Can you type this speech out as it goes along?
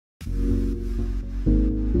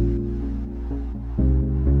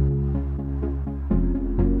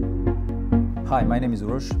Hi, my name is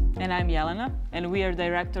Uroš. And I'm Jelena, and we are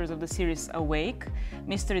directors of the series Awake,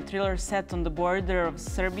 mystery thriller set on the border of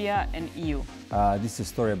Serbia and EU. This is a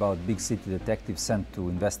story about big city detective sent to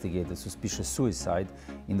investigate a suspicious suicide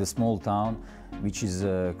in the small town, which is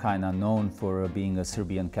kind of known for being a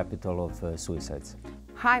Serbian capital of suicides.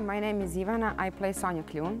 Hi, my name is Ivana. I play Sonja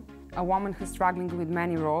Kljun, a woman who's struggling with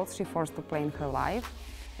many roles she forced to play in her life,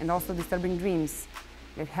 and also disturbing dreams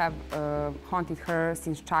that have haunted her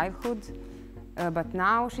since childhood. But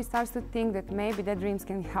now she starts to think that maybe the dreams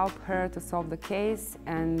can help her to solve the case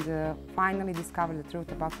and finally discover the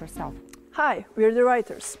truth about herself. Hi, we're the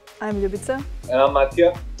writers. I'm Ljubica. And I'm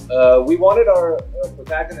Matija. We wanted our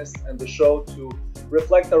protagonists and the show to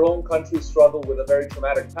reflect our own country's struggle with a very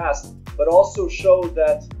traumatic past, but also show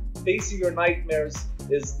that facing your nightmares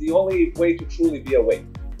is the only way to truly be awake.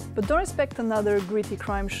 But don't expect another gritty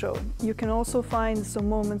crime show. You can also find some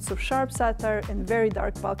moments of sharp satire and very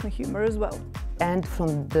dark Balkan humor as well. And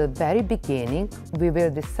from the very beginning, we were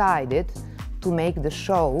decided to make the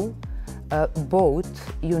show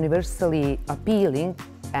both universally appealing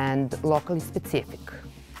and locally specific.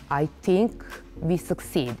 I think we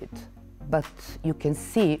succeeded, but you can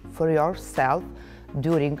see for yourself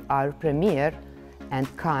during our premiere and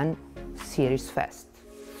Cannes Series Fest.